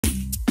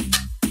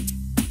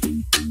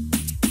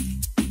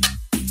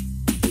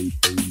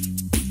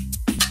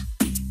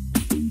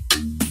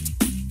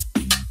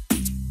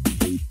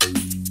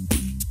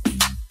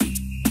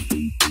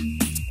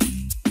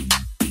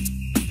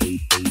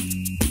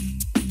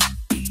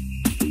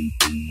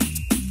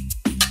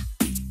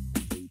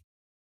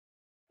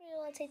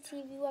Tay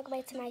TV. Welcome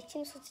back to my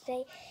channel. So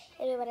today,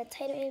 it's about a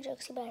title intro.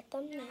 See by the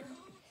thumbnail,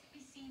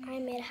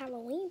 I'm at a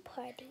Halloween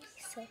party.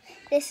 So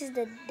this is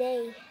the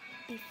day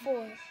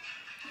before.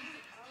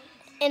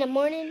 In the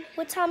morning,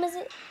 what time is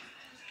it?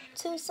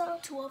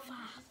 2:05.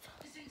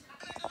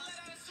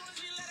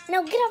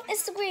 No, get off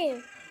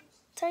Instagram.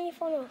 Turn your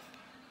phone off.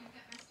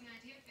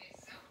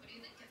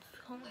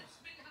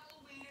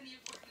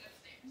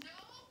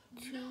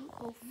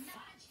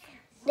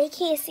 They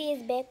can't see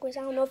it's backwards.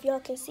 I don't know if y'all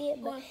can see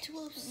it, but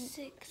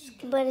 2:06.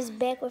 But it's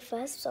backward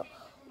for us. So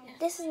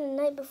this is the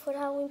night before the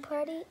Halloween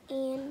party,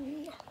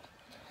 and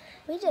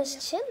we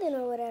just chilling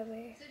or whatever.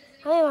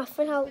 I'm at my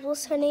friend house.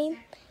 What's her name?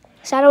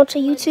 Shout out to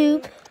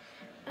YouTube.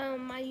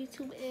 My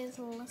YouTube is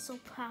Little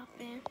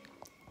Poppin'.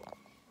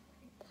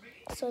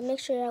 So make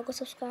sure y'all go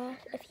subscribe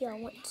if y'all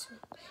want to.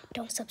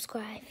 Don't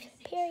subscribe.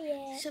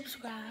 Period.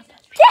 Subscribe.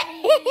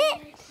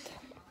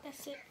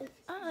 That's it.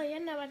 Oh, you're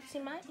not about to see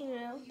my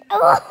email.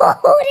 Oh,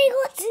 they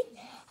gonna see.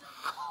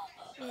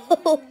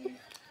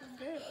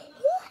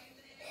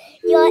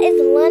 Y'all,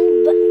 it's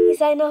London, but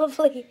it's I know,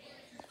 please.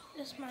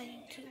 That's my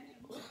YouTube.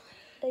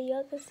 So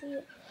y'all can see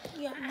it.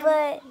 Yeah,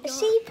 but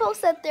she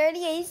posted a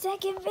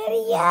 38-second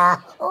video.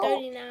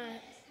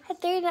 39. A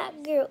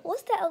 39, girl.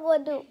 What's that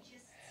gonna do?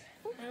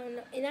 I don't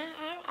know. And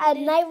I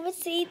never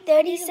see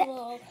 30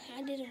 seconds.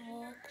 I did a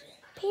vlog.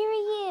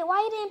 Period.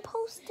 Why you didn't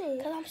post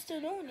it? Cause I'm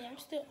still doing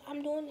it.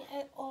 I'm doing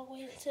it all the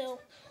way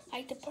until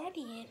like the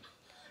party end.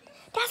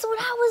 That's what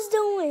I was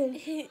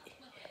doing.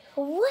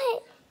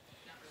 What?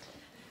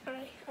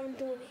 Alright, I'm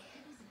doing it.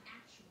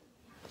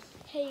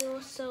 Hey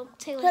y'all, so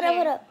Taylor.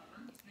 Hold up.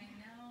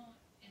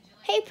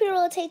 Hey, Pretty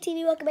Little Tay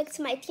TV. Welcome back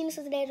to my channel.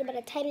 So today is about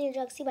a title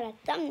intro. See by the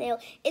thumbnail.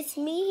 It's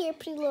me here,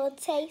 Pretty Little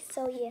Tay.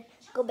 So yeah,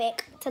 go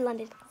back to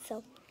London.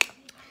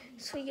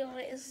 So y'all,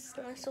 it's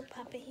Little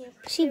Poppin' here.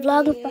 She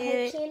vlogging for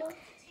her channel.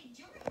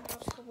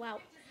 Wow,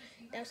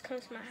 that was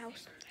coming to my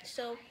house.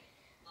 So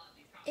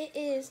it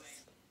is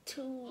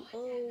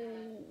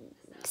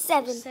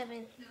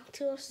 2:07.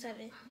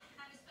 2:07.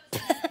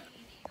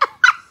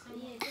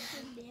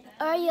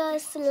 Or y'all,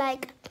 so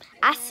like,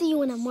 I see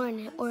you in the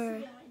morning,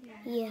 or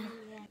yeah.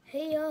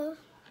 Hey y'all,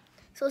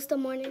 so it's the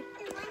morning,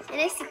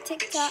 and it's a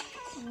TikTok,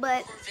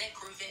 but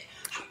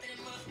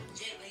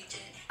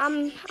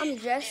I'm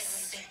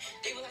dressed.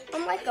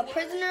 I'm like a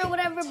prisoner or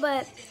whatever,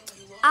 but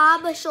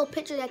I'll show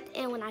pictures at the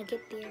end when I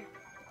get there.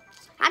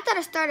 I thought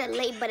it started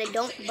late, but it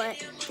don't.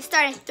 But it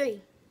started at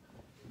 3.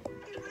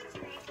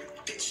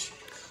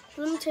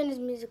 Let me turn this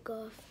music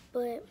off.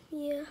 But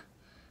yeah,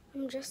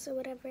 I'm dressed or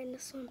whatever in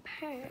this one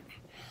part.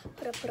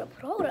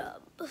 Hold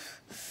up.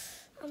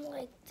 I'm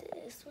like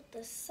this with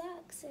the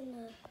socks and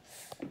the.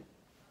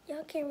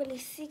 Y'all can't really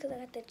see because I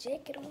got the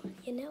jacket on.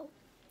 You know,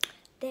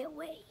 that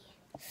way.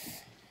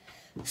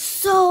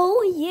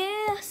 So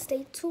yeah,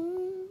 stay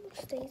tuned.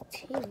 Stay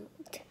tuned.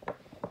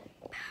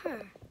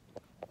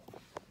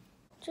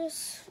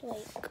 Just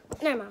like,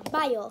 never mind.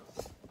 Bye, y'all.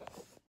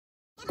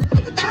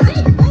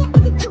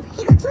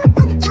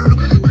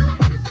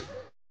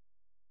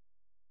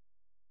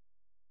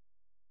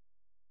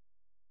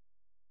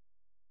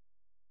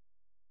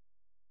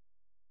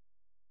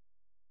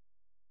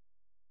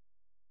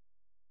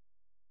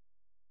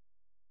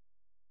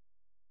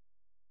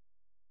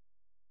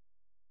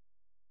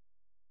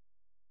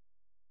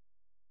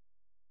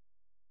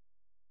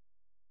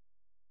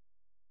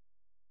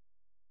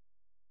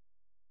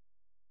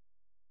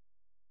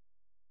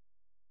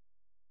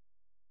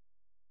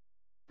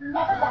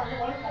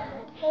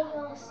 Hey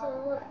y'all, so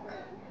look.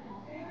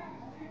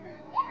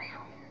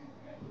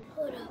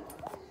 Hold up.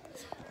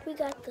 We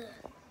got the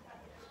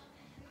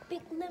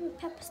big lemon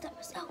pepper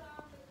steppers out.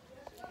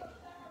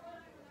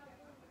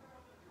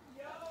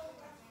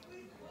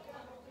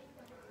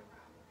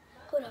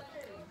 Hold up.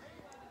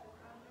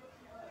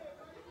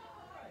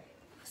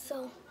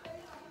 So,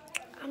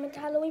 I'm at the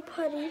Halloween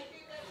party.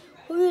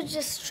 We were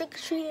just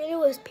trick-or-treating. It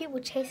was people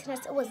chasing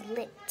us. It was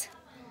lit.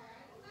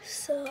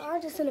 So I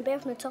was just in the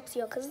bathroom to talk to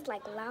y'all because it's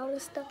like loud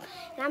and stuff.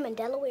 And I'm in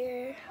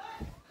Delaware.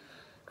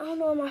 I don't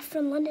know where my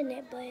friend London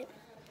at, but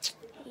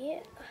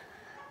yeah.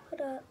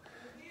 Hold up.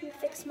 Let me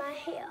fix my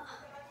hair.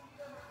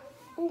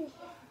 Ooh.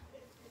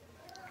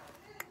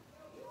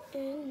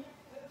 And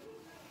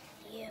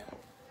yeah.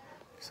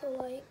 So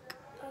like,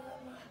 I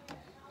got my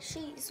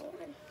sheets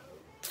on.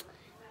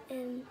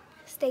 And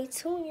stay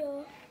tuned,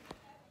 y'all.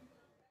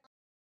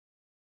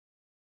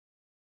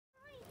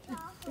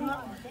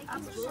 Morris.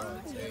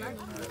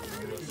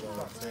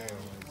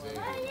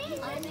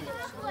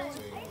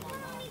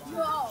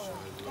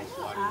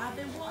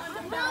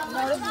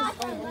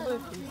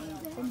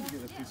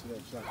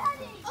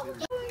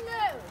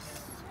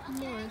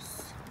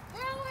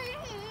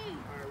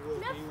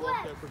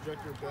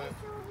 Projector back.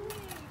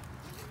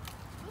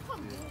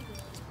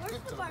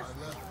 Where's the bar?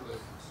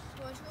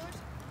 Yours?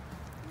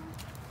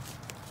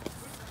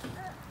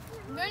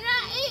 You're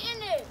not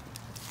eating it.